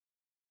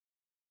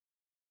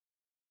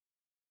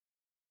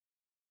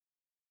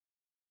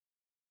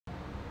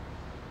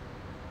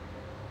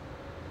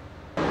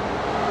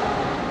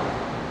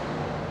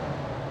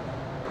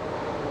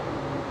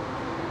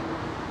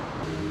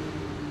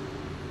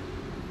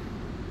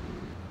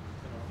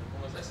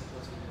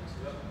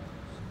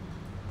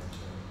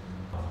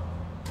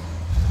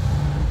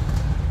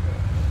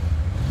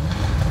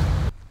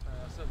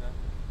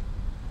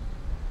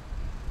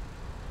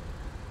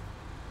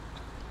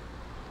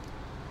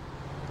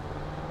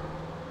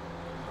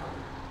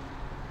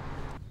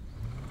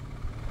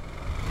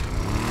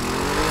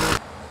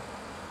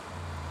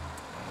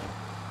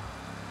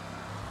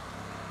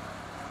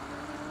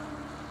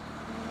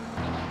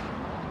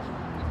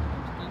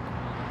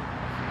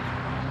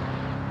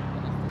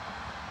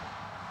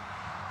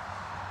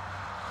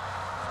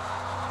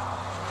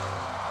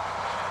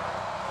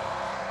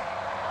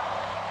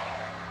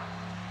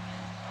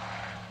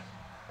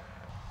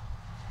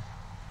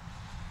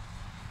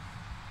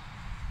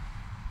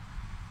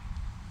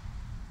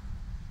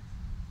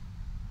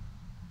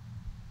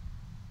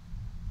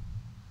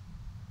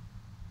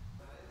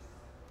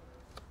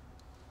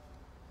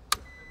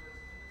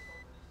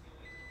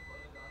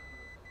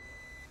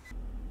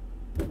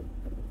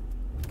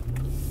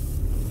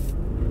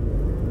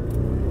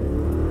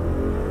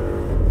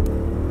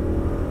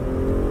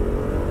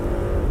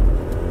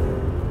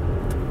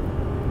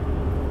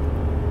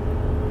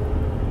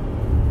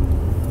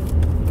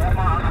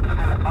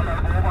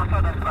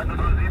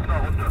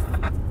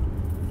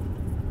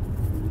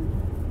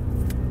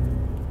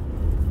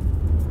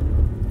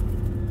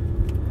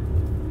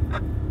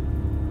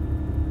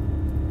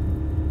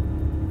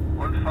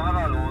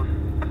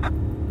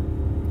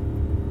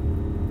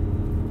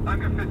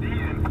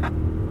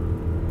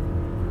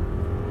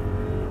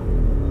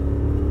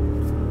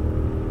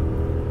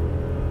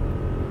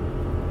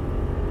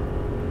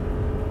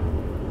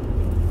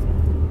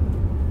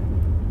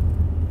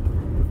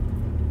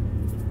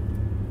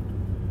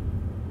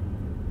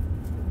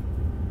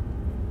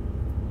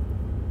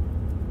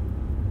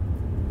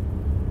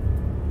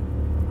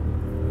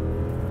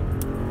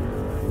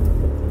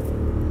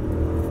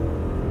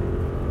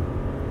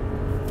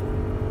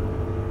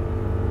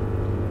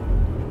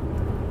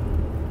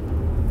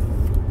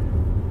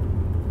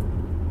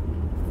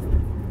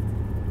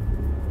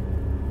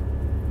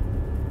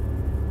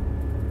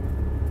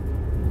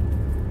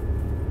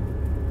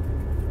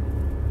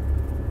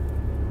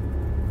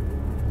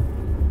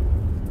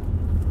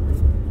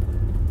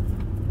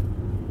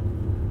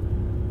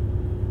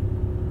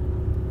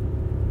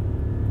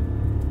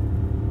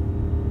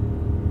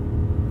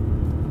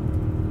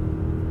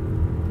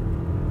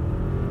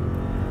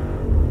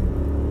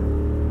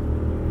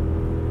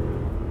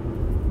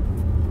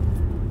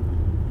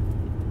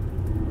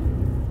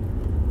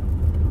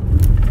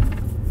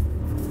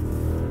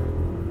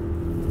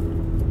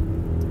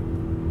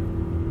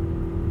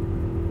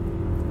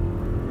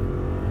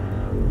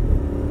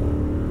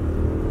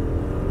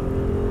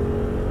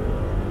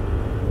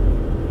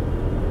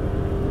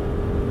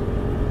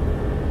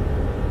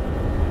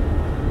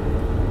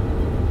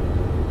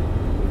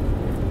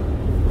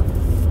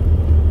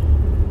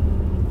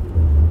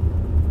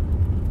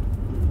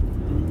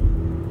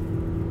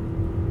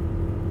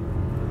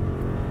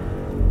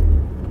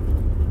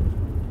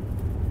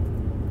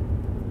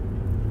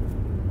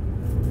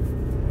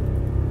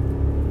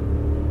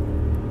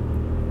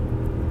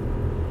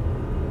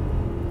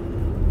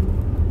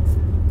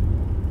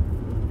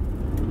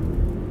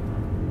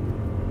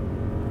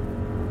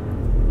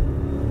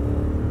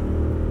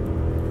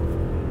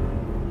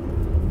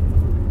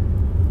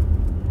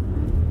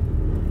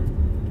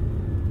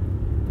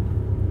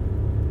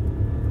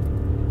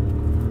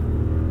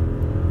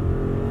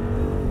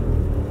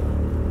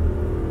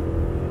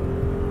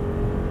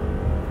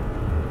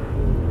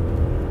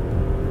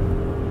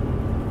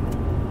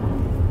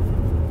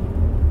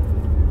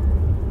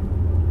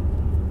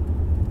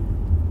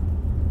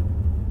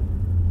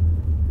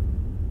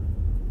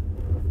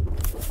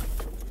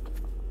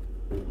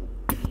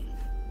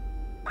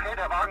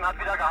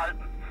halten.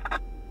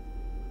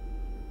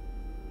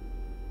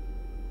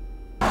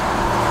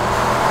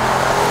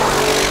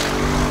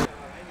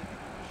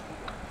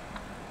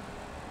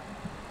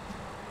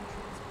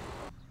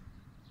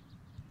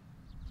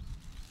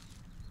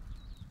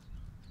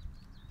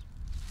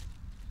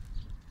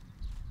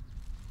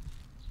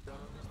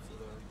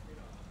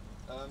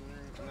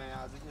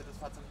 Naja, sicher, das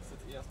Fahrzeug ist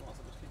jetzt erstmal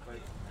außer Betrieb, weil...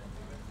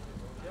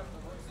 Ja,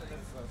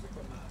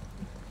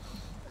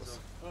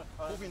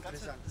 also,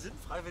 hochinteressant.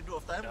 Sinnfrei, wenn du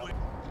auf deinem Rücken...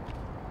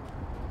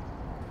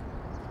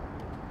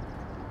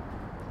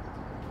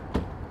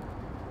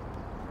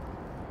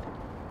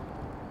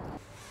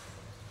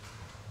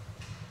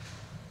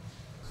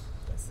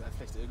 Da ist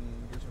vielleicht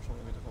irgendein Bildschirmschoner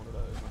im Hintergrund oder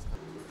irgendwas.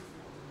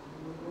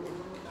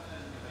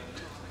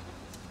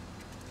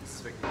 Das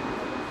ist weg.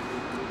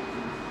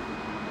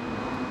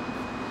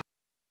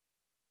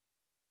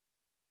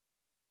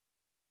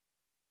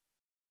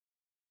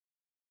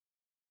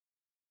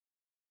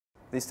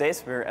 These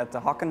days we're at the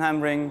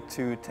Hockenheim ring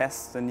to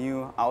test the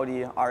new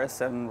Audi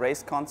RS7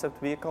 race concept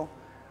vehicle,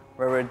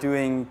 where we're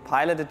doing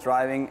piloted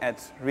driving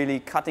at really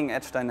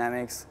cutting-edge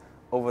dynamics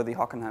over the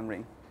Hockenheim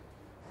ring.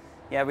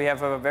 Yeah, we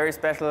have a very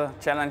special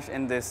challenge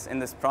in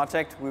this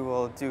project. We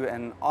will do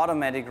an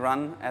automatic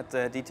run at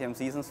the DTM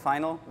Seasons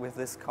Final with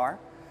this car.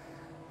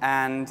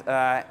 And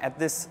at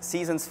this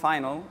Seasons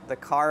Final, the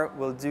car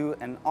will do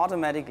an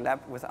automatic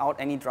lap without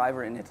any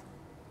driver in it.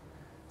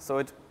 So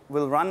it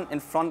will run in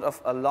front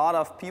of a lot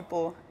of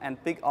people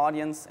and big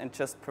audience and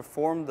just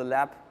perform the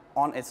lap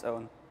on its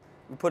own.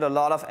 We put a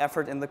lot of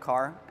effort in the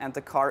car, and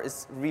the car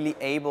is really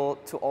able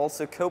to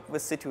also cope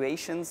with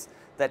situations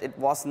that it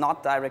was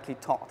not directly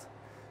taught.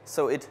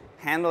 So it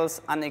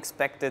handles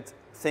unexpected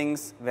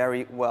things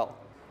very well.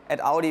 At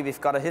Audi, we've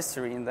got a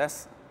history in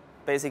this,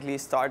 basically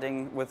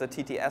starting with the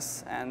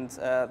TTS and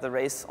the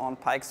race on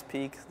Pikes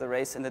Peak, the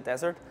race in the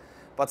desert.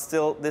 But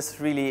still, this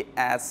really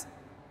adds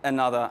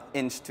another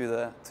inch to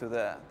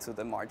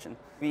the margin.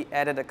 We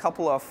added a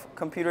couple of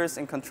computers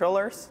and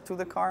controllers to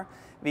the car.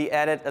 We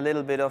added a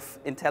little bit of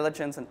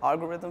intelligence and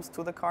algorithms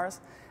to the cars.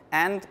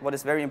 And what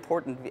is very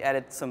important, we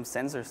added some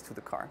sensors to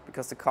the car,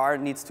 because the car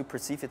needs to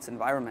perceive its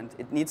environment.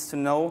 It needs to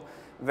know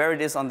where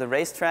it is on the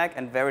racetrack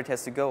and where it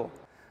has to go.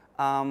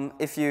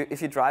 If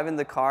you drive in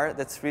the car,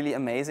 that's really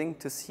amazing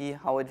to see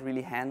how it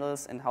really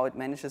handles and how it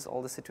manages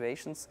all the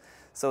situations.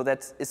 So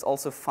that is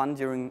also fun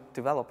during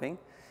developing.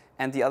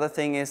 And the other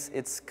thing is,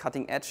 it's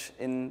cutting edge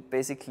in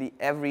basically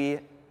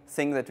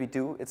everything that we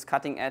do. It's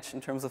cutting edge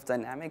in terms of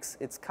dynamics.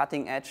 It's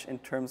cutting edge in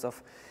terms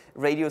of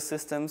radio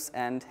systems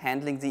and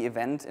handling the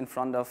event in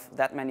front of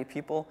that many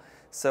people.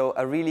 So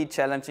a really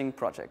challenging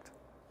project.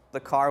 The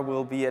car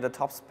will be at a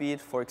top speed,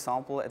 for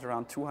example, at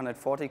around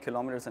 240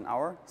 kilometers an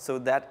hour. So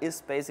that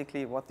is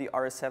basically what the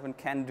RS7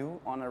 can do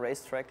on a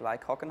racetrack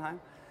like Hockenheim.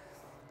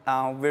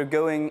 We're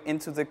going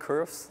into the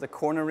curves, the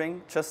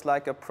cornering, just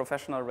like a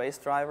professional race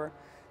driver.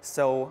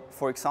 So,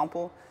 for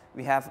example,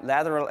 we have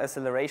lateral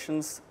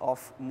accelerations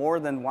of more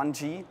than 1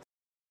 G.